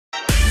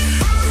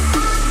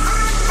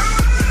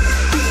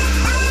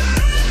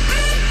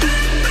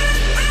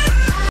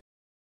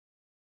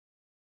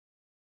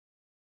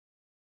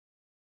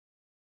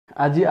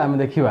आज आम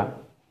देखा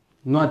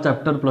नुआ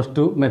चैप्टर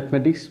 +2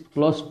 मैथमेटिक्स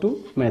 +2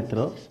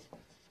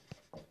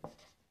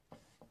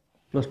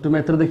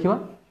 मैथ्र देखा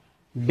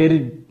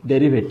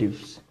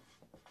डेरिवेटिव्स।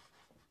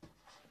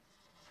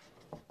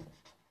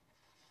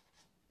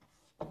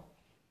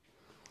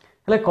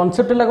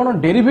 कॉन्सेप्ट है कौन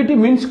डेरिवेटिव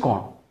मीन्स कौन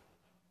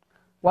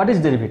व्हाट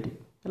इज डेरिवेटिव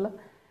है।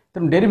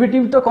 तेणु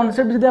डेरिवेटिव तो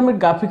कॉन्सेप्ट जब आम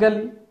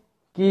ग्राफिकाली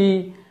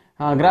कि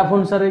ग्राफ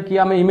अनुसार कि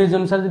आम इमेज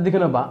अनुसार देख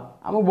ना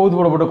आम बहुत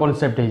बड़ बड़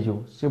कॉन्सेप्ट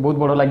हो बहुत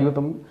बड़ लगे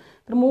तुमको।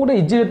 तेणु मुझे गोटे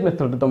इजी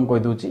मेथड तुमको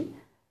कहीदे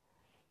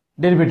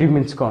डेरिवेटिव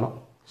मीन्स कौन।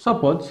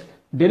 सपोज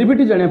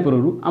डेरिवेटिव जाना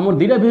पूर्व आम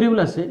दुटा वेरिएबल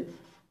आसे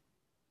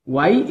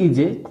y is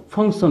a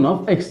function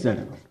of x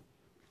जाना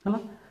है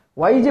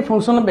y is a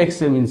function of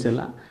x means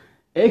है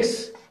x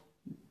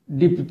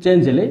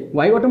चेंज हेले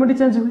y ऑटोमेटिक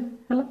चेंज हुए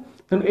है।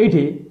 तेणु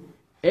ये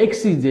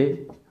x इज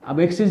ए अब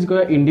x इज कह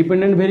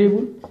इंडिपेंडेंट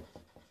वेरिएबल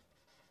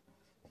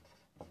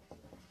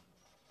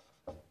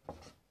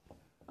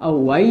और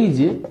y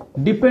is a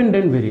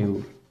dependent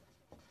variable.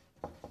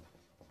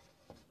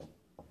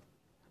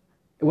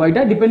 y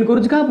टा डिपेंड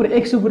करूँ क्या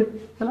x उपर है।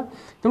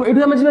 तेणु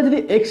ये आम जी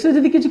x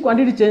रे किसी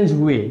क्वांटिटी चेंज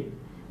हुए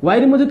y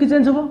रे मध्य कि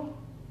चेंज हम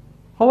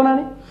ना।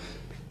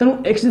 तेणु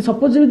x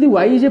सपोज जब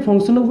y is a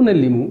function of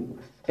नेली मु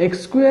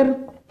x²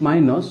 -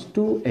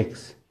 2x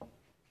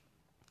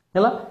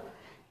है।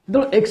 तो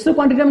x रो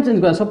क्वांटिटी हम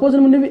चेंज कर सपोज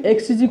मुझे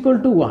x इज इक्वल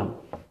टू 1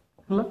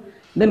 है।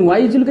 देन y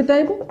इज केते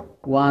आइबो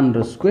 1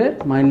 रो square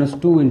 -2 *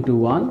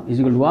 1 is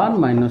equal to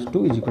 1 -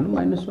 2 is equal to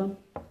 -1।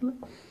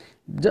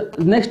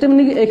 Next time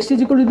नहीं x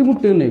is equal to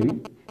 2 navy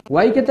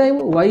y केते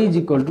आइबो y is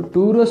equal to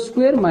 2 row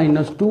square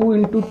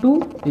 -2 *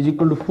 2 is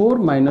equal to 4 -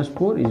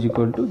 4 is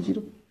equal to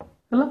 0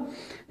 है।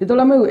 जो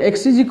आम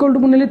x is equal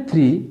to नेले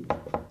 3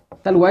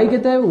 ताल y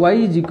केते आइबो y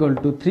is equal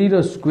to 3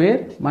 row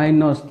square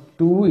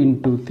 -2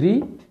 *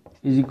 3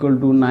 is equal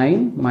to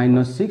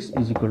 9 - 6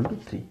 is equal to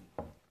 3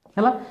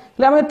 है।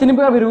 आम तीन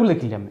प्रकार वेरिएबल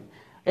देखिले आम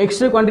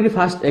x रे quantity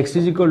fast x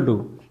is equal to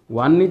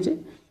 1 नीचे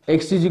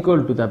x is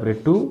equal to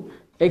 2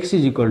 x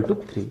is equal to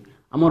 3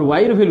 आमर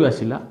y रो वैल्यू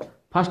आसिला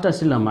फास्ट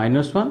आसिला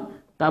 -1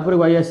 तापर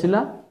y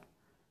आसिला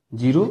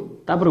 0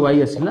 तापर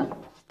y आसिला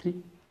 3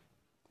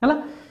 है।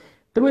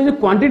 तेणु ये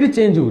क्वांटिटी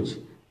चेंज हो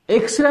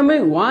x रे आम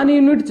 1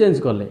 यूनिट चेंज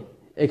कले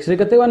x रे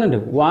केते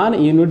 1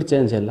 यूनिट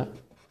चेंज है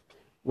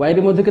y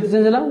रे मध्य केते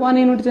चेंज है 1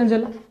 यूनिट चेंज है।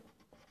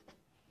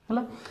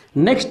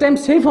 नेक्स्ट टाइम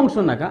से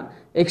फंक्शन आका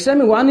x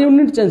रे 1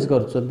 यूनिट चेंज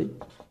कर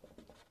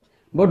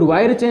बट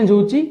y रे चेंज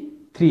होची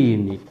 3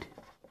 यूनिट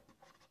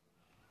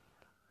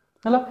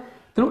है।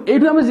 तेणु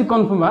ये आम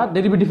कन्फर्म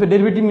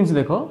डेरिवेटिव मीन्स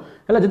देख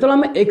है जो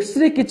आम x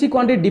रे किसी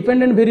क्वांटिटी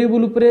डिपेंडेंट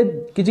वेरिएबल उपरे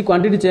किसी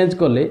क्वांटिटी चेंज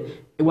कले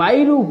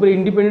y रो उपरे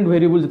इंडिपेंडेंट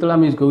वेरिएबल जो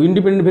आम यूज करूँ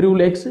independent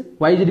variable x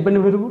y is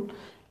dependent variable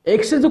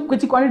x रे जो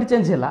किसी क्वांटिटी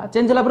चेंज है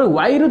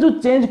y रो जो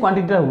चेंज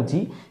क्वांटिटी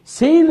होची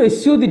सेही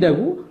रेशियो दिटा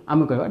को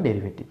आम कहवा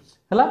डेरिवेटिव्स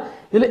है।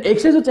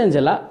 x रे जो चेंज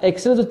है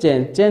x रे जो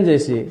चेंज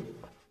ऐसे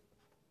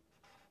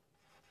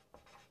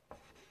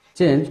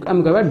चेंज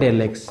आम कहवा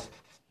डेल x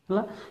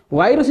है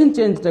y रो सिन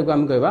चेंज टाको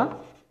आम कहवा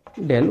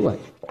डेल y।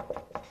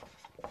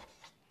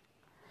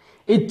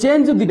 ये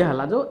चेंज जो दिटा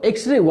है जो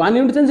x रे 1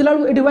 यूनिट चेंज है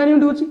ये 1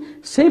 यूनिट होची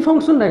सेही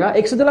फंक्शन रहेगा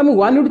x रे आम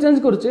 1 यूनिट चेंज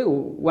करछे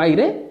y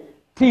रे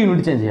 3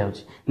 यूनिट चेंज हो।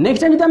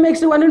 नेक्स्ट टाइम जब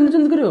x रे 1 यूनिट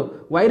चेंज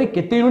करियो y रे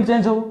केते यूनिट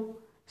चेंज हो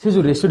से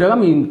जो रेशियो टाको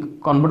हम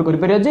कन्वर्ट करि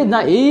परिया जे ना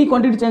एई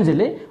क्वांटिटी चेंज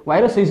हेले y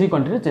रो सेही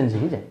क्वांटिटी चेंज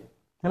हो जाए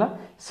है।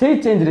 से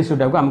चेंज रेशियो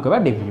टाको हम कहबा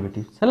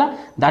डेरिवेटिव्स है।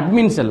 दैट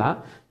मीन्स है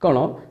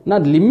कोन ना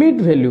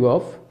limit value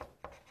of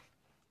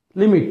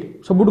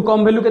limit सबुठ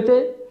come value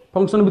केते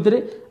फंक्शन भितर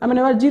आम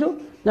नेबा 0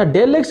 ना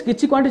डेल x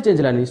किसी क्वांटिटी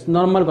चेंज है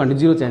नॉर्मल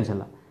क्वांटिटी 0 चेंज है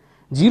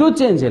 0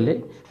 चेंज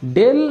हेले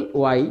del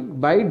y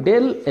bye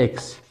del x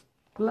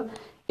है।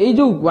 ये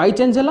जो y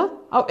चेंज है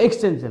आ x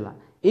चेंज है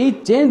ये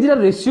चेंज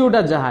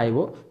रेशियोटा जहाँ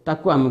आइबो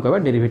ताको आम कहबा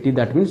derivative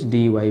that means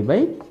dy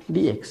bye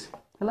dx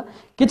है।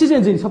 किसी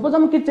चेंज नहीं सपोज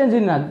आम किसी चेंज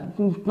ना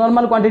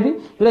नॉर्मल क्वांटिटी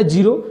जो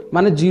 0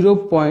 माने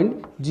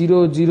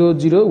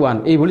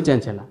 0.0001 ये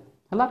चेंज है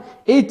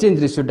ये चेंज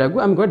रेशियोटा को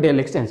आम कहबा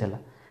डेल x चेंज है।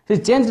 से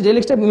चेंज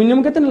डेल x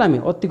मिनिमम केते ना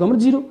अति कम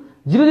 0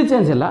 जो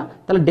चेंज है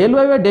del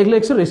y bye del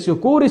x ratio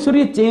को रेशियो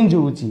ये चेंज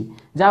होची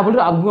जहाँ फल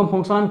आगु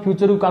फंक्शन आम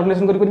फ्यूचर को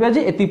कैलकुलेशन कर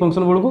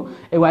फंक्शन बेलू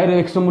y रो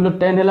x मूल्य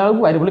 10 है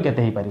y रो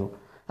केते हो पार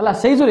है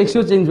से जो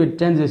रेशियो चेंज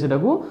रेशियोटा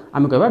को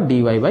आम कहबा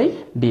dy bye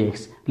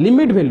dx।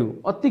 Limit value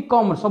अति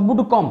कम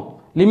सबुठ कम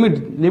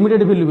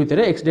लिमिटेड वैल्यू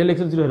भितर x डेल x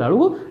 0 है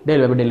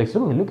del y bye del x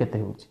value केते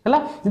होची है।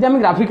 जदि आम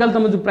ग्राफिकल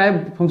तुम जो प्राय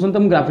फंक्शन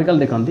तुम ग्राफिकल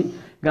देखती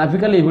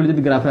ग्राफिकल ये जब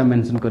ग्राफ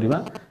मेंशन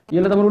करवा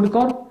ये तुम गोटे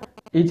कर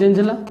ये चेंज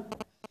है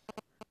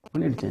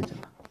ये चेंज है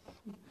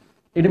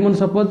ये मन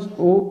सपोज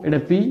ओ एटा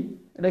p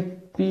एटा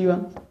p1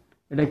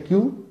 एटा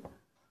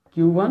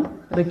q1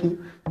 एटा q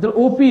जो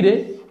op रे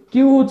q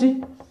होची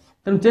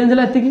तेन चेंज है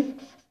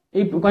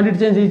ये क्वांटिटी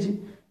चेंज होती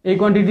ये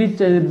क्वांटिटी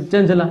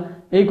चेंज है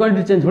ये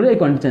क्वांटिटी चेंज हो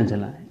क्वांटिटी चेंज है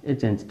ये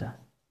चेंजटा है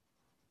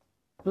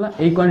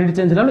ये क्वांटिटी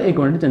चेंज है ये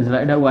क्वांटिटी चेंज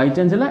है y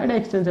चेंज है ये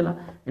x चेंज है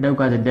ये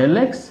कह डेल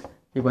x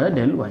ये कह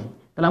डेल y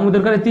ताला हम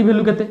दरकार एती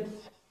वैल्यू केते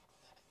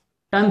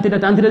tan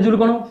थीटा जो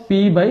कौन p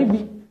बाय b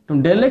तो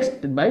del x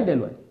bye del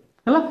y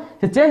है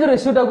से चेंज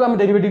रेशियो टाको हम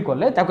डेरिवेटिव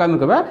कले ताको हम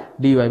कहबा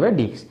dy by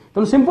dx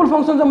तो सिंपल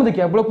फंक्शन हम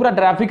देखिया पूरा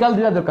ग्राफिकल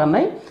दिया दरकार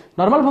नहीं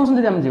नॉर्मल फंक्शन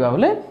जदि हम जीवा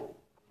बोले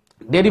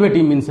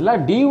derivative means La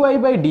dy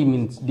by d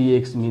means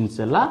dx means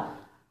La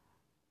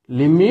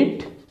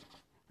limit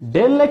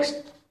del x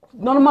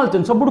normal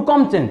change सब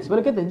कम चेंज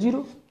बोले केते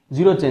 0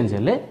 0 चेंज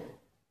हेले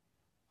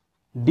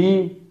d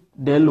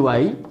del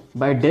y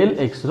by del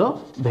x row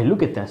value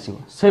केते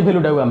आसीबो से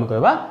वैल्यू टाको हम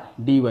कहबा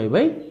dy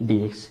by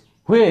dx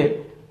where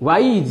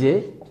y is a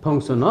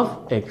function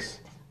of x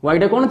y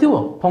टा कोन थिवो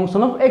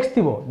फंक्शन ऑफ x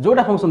थिवो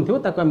जोटा फंक्शन थिवो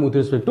ताको हम विथ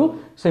रिस्पेक्ट टू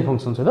से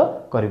फंक्शन से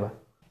करबा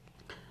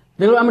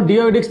देखो हम dy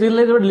by dx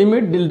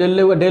limit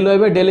del y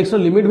by del x row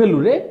limit value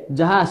रे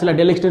जहां आसला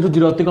del x टेंस टू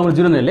 0 अति कम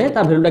 0 नेले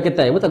ता वैल्यू टा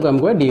केते आइबो ताको हम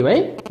कहबा dy by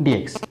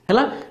dx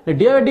हैला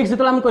dy by dx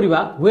तो हम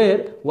करबा where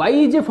y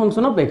is a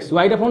function of x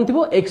y टा कोन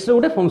थिवो x रो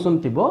गोटे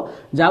फंक्शन थिवो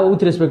जा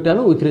with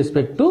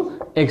respect to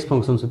x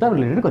function से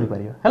रिलेटेड करि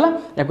परियो हैला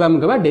याको हम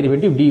कहबा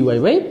डेरिवेटिव dy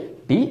by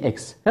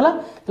dx हैला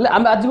तले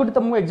हम आज गोटे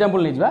तुमको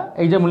एग्जांपल नै जबा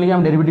एग्जांपल नै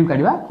हम डेरिवेटिव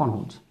काढिबा कोन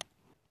होउची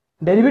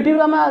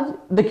डेरिवेटिव हम आज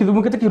देखि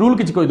तुमको केते रूल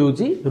किछ कहि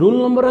दोउची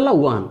रूल नंबर हला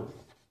 1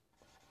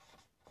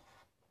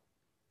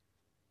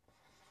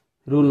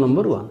 रूल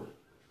नंबर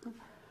 1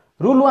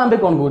 रूल 1 रे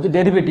कोन होउची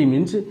डेरिवेटिव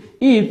मींस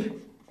इफ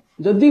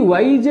जदी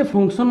y is a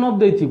function of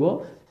देथिबो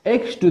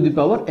x to the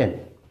power n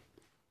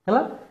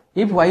हैला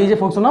if y is a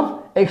function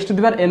of x to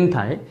the power n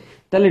थाए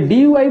तले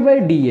dy by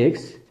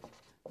dx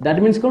that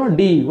means cone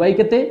dy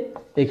केते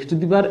x to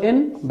the power n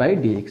by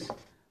dx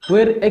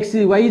where x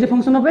y is a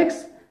function of x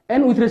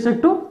n with respect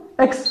to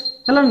x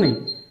हैला नहीं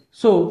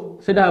so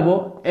सेटा हबो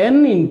n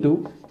into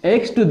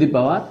x to the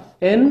power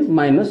n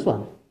minus 1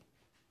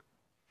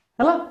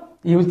 हैला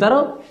ये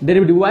तारो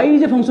derivative y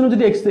is a function of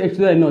जदी x to the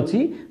power n अछि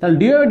ताल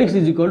dy by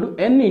dx is equal to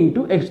n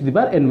into x to the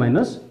power n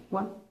minus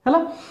 1 हैला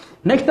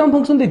next हम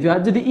function देखिबा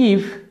जदी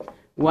if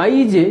y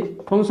is a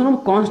function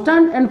of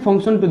constant and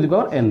function to the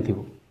power n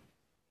थिबो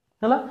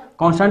हैला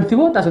constant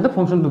थिबो ता सहित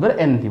फंक्शन टू द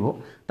n थिबो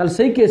ताल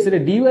सेही केस रे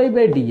dy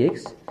by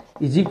dx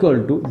is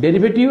equal to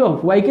derivative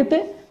of y केते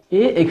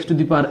ax to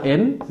the power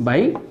n by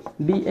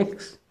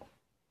dx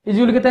is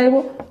equal केते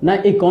आइबो ना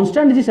ए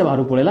कांस्टेंट जी से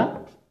बाहर पड़ेला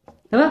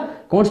हैला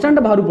कांस्टेंट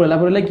बाहर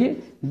पड़ेला कि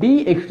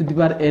dx to the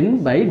power n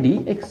by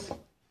dx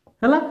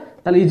हैला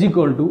ताल इज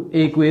इक्वल टू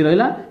a को ए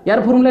रहला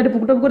यार फार्मूला एटे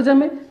पुट अप कर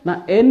जामे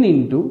ना n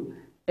into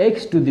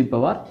x to the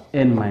power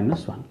n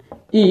minus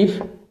 1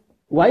 if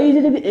y is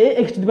जदि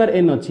ax to the power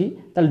n अछि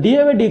ताल dy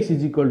by dx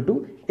is equal to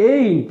a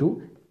into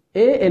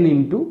an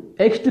into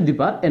x to the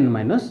power n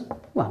minus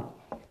 1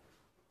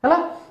 हैला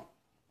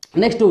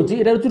next होची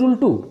एटा होची rule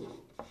 2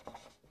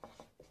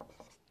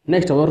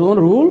 next और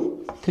rule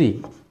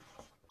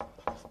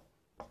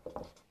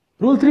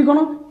 3 cone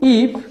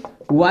if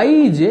y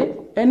is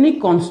any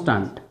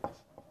constant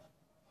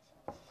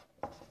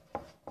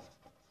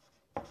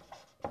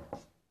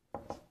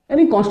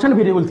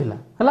variable थिला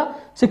हैला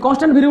से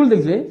constant variable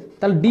देखले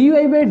ताल dy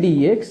by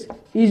dx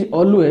is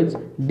always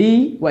dy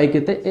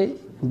केते a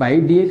by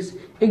dx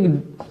एक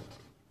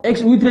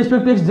x with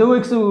respect to x जो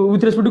x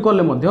with respect to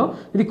करले मध्य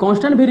यदि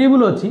कांस्टेंट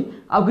वेरिएबल अछि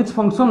आ किछ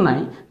फंक्शन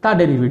नाही ता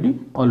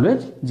डेरिवेटिव ऑलवेज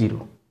 0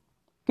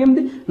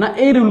 केमदी ना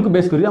ए रूल को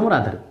बेस करी हमर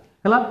आधार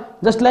हैला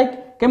जस्ट लाइक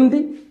केमदी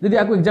यदि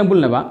आको एग्जांपल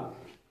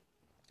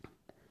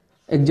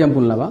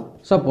लेबा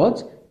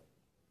सपोज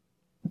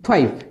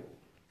 5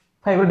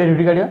 रो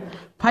डेरिवेटिव काढिया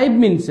 5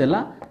 मींस हैला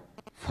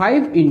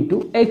 5 into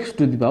x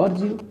to the power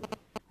 0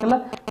 हैला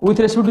with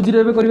respect to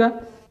 0 एबे करबा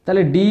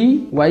ताले dy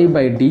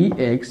by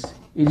dx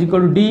is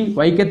equal to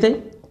dy केते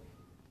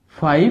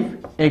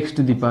 5x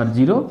to the power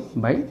 0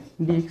 by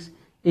dx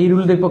a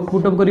rule देखो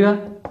पुट अप करबा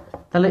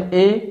ताले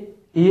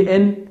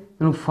n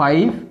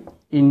 5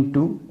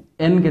 into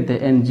n केते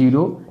n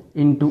 0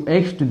 into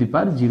x to the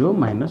power 0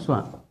 minus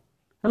 1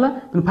 हैला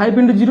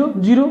 5 into 0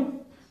 0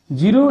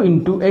 0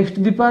 into x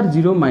to the power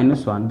 0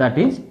 minus 1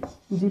 that is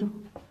 0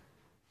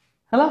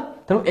 हैला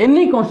तो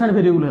any constant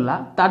variable हैला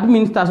that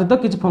means ता सहित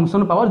किछ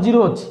फंक्शन पावर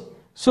 0 अछि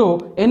so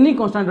any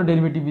constant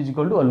derivative is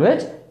equal to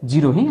always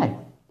 0 ही आइ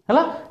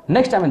हैला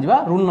next हम जिबा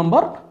रूल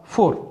नंबर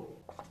 4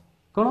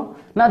 कोन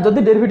ना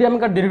जदी डेरिवेटिव हम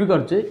का डेरिवेटिव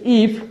करछे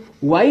if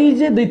y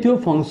is a दैथियो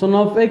function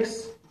of x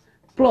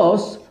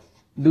plus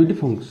दुटी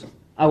function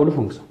आ गोटे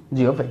function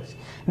g of x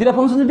Indira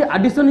function जदी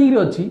एडिशन हिरि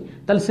अछि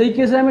ताल सेही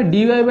केस हम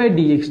dy by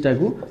dx टा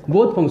को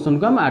बोथ फंक्शन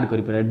को हम ऐड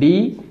करि पारे d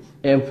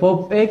f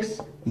of x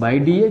by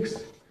dx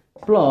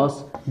plus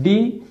d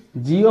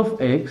g of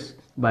x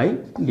by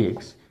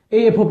dx A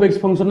f of x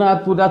function आ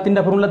पूरा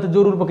तीनटा फार्मूला त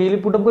जो रूल पकैले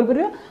पुट अप कर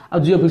परियो आ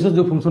g of x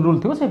जो फंक्शन रूल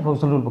थिबो से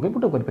फंक्शन रूल पकै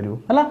पुट अप कर परियो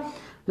हला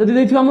जदी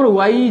दैथियो हमर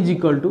y is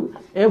equal to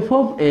f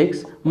of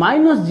x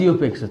minus g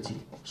of x अछि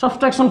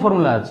सब्सट्रैक्शन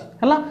फार्मूला अछि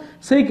हला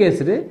सेही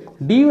केस रे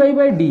dy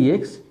by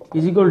dx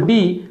is equal d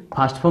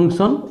first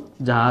function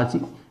जहा अछि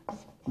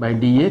by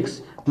dx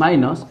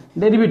minus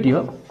derivative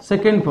of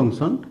second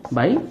function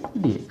by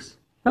dx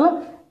हला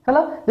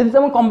हला जदि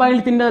हम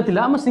कंबाइंड तीनटा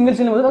थिला हम सिंगल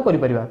सिंगल मध्ये करि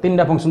परिबा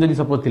तीनटा फंक्शन जदि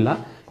सपोज थिला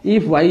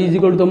if y is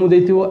equal to हम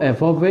देथिबो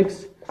f of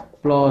x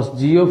plus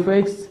g of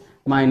x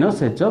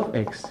minus h of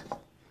x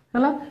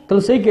है तो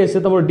से केस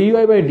तुम dy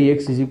by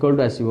dx is equal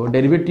to आसो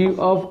derivative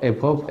of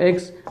f of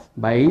x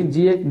by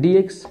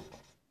dx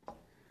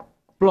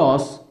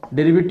plus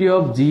derivative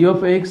of g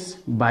of x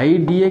by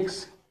dx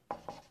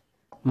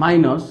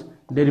minus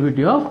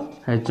derivative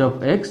of h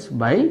of x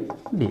by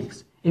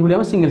dx ये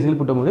हम single single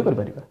put कर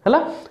Paribas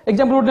है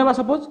example उठ नेबा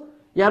suppose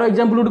यार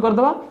example उठ कर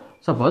दबा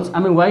सपोज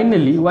आम y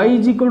Nelly y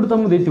is equal to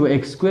तुम देथिबो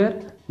x square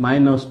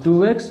minus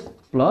 2x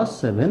plus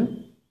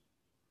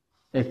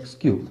 7x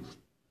cube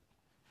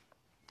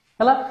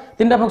है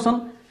तीन function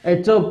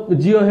h of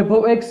g of f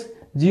of x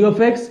g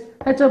of x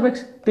h of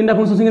x तीन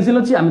फंक्शन सिंगल सिंगल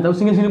अच्छी आम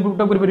single single put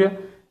कर Paribas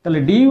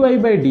ताले dy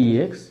by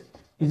dx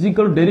is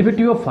equal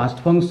derivative of first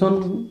function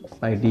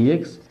by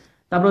dx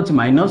तापर अछि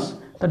minus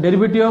the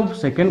derivative of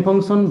second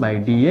function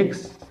by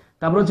dx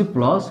तापर अछि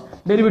plus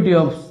derivative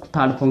of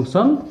third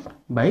function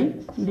by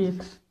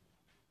dx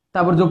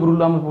तापर जो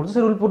रूल हम पढ़छ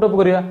से रूल पुट अप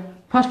करिया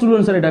फर्स्ट रूल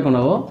अनुसार एटा कोन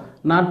हो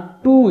ना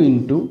 2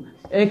 into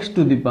x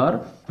to the power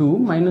 2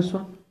 minus 1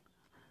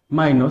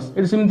 minus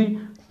it सिमती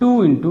 2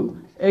 into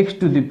x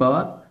to the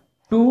power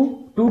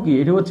 2 की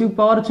एठी अछि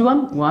पावर अछि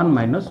 1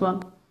 minus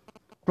 1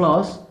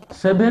 plus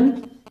 7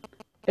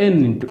 n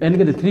into n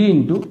के 3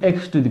 into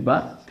x to the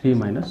power 3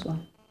 minus 1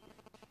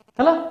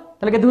 हला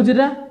ताले केते होछि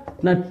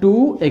ना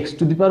 2x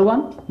to the power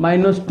 1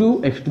 minus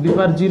 2x to the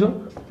power 0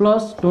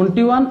 plus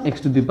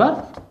 21x to the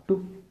power 2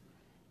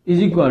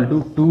 is equal to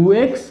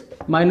 2x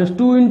minus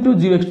 2 into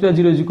 0x to the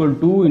 0 is equal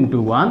to 2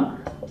 into 1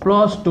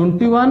 plus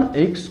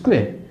 21x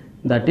square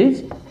that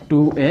is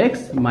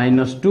 2x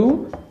minus 2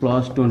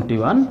 plus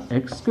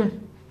 21x square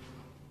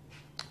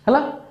हला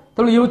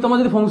तो ये तुम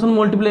जो function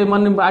multiply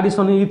मान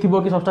addition ही थी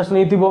कि subtraction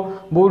ही थी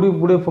बहुत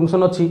गुड़े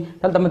फंक्शन अच्छी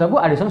तुम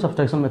addition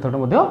subtraction method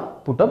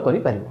put up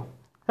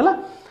कर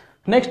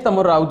नेक्स्ट तुम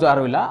आउ जहाँ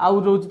रहा आउ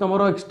रोज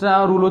तुम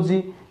एक्सट्रा रूल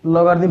अच्छी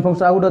लॉगरिथम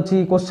फंक्शन आउट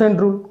अच्छी कोसेंट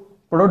रूल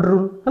प्रोडक्ट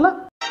रूल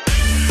है